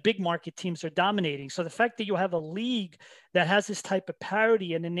when the big market teams are dominating? So the fact that you have a league that has this type of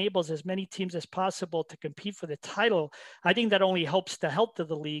parity and enables as many teams as possible to compete for the title, I think that only helps the health of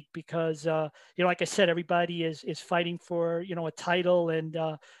the league, because, like I said, everybody is fighting for, a title, and,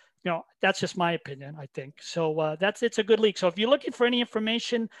 that's just my opinion, I think. So it's a good league. So if you're looking for any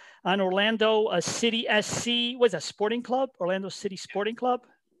information on Orlando City SC, what's that, sporting club? Orlando City Sporting Club?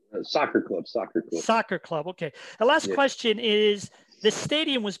 Soccer club. Soccer club. Okay. The last question is, the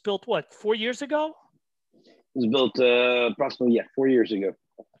stadium was built, 4 years ago? It was built approximately, 4 years ago.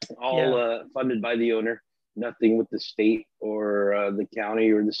 All funded by the owner. Nothing with the state or the county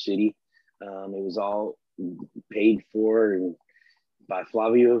or the city. It was all paid for and by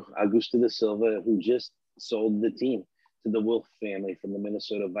Flavio Augusto da Silva, who just sold the team to the Wolf family from the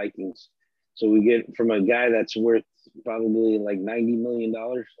Minnesota Vikings. So we get from a guy that's worth probably like $90 million,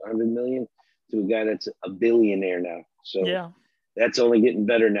 $100 million, to a guy that's a billionaire now. So that's only getting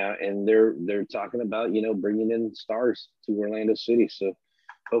better now. And they're talking about, bringing in stars to Orlando City. So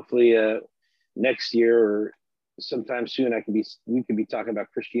hopefully next year or sometime soon we could be talking about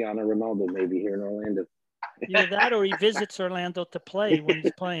Cristiano Ronaldo maybe here in Orlando. Either that or he visits Orlando to play when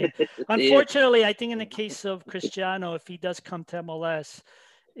he's playing. Yeah. Unfortunately, I think in the case of Cristiano, if he does come to MLS,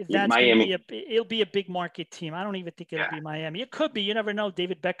 that's going to Miami. it'll be a big market team. I don't even think it'll be Miami. It could be. You never know.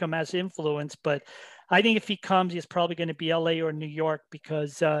 David Beckham has influence, but I think if he comes, he's probably going to be LA or New York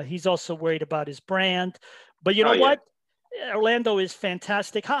because he's also worried about his brand. But you know what? Orlando is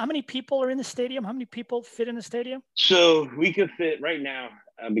fantastic. How many people are in the stadium? How many people fit in the stadium? So we could fit right now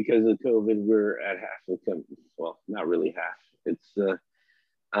because of COVID. We're at half. Well, not really half. It's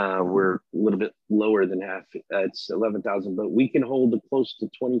we're a little bit lower than half. It's 11,000, but we can hold close to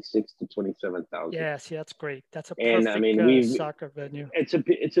 26 to 27,000. Yes, that's great. That's a perfect soccer venue.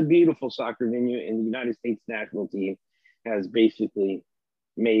 It's a beautiful soccer venue, and the United States national team has basically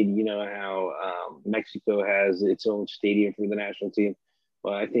made, you know, how Mexico has its own stadium for the national team.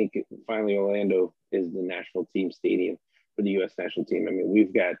 Well, I think finally Orlando is the national team stadium for the U.S. national team. I mean,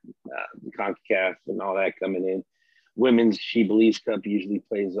 we've got the CONCACAF and all that coming in. Women's She Believes Cup usually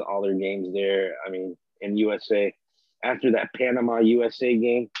plays all their games there. I mean, in USA, after that Panama USA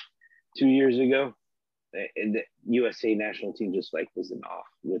game 2 years ago, and the USA national team just like was in awe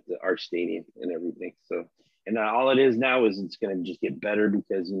with our stadium and everything. So, and all it is now is it's going to just get better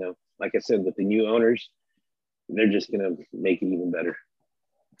because, you know, like I said, with the new owners, they're just going to make it even better.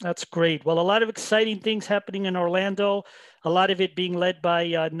 That's great. Well, a lot of exciting things happening in Orlando, a lot of it being led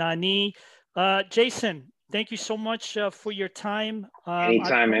by Nani. Jason, thank you so much for your time.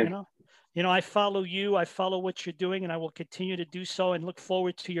 Anytime, man. You know, I follow you. I follow what you're doing, and I will continue to do so. And look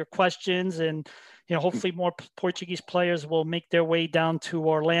forward to your questions. And you know, hopefully, more Portuguese players will make their way down to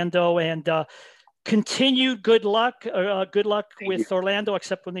Orlando. And continued good luck. Good luck with Orlando,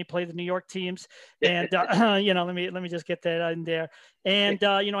 except when they play the New York teams. And you know, let me just get that in there. And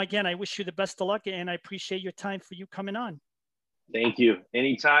you know, again, I wish you the best of luck, and I appreciate your time for you coming on. Thank you.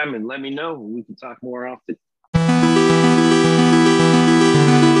 Anytime, and let me know. We can talk more often.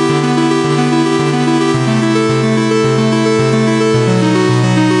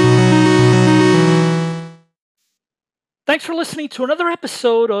 Thanks for listening to another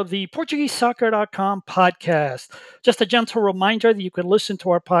episode of the PortugueseSoccer.com podcast. Just a gentle reminder that you can listen to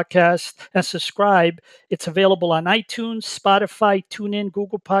our podcast and subscribe. It's available on iTunes, Spotify, TuneIn,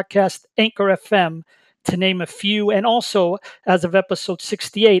 Google Podcast, Anchor FM, to name a few. And also, as of episode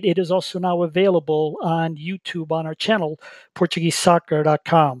 68, it is also now available on YouTube on our channel,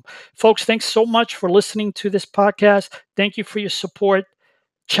 PortugueseSoccer.com. Folks, thanks so much for listening to this podcast. Thank you for your support.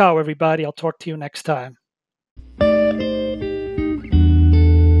 Ciao, everybody. I'll talk to you next time.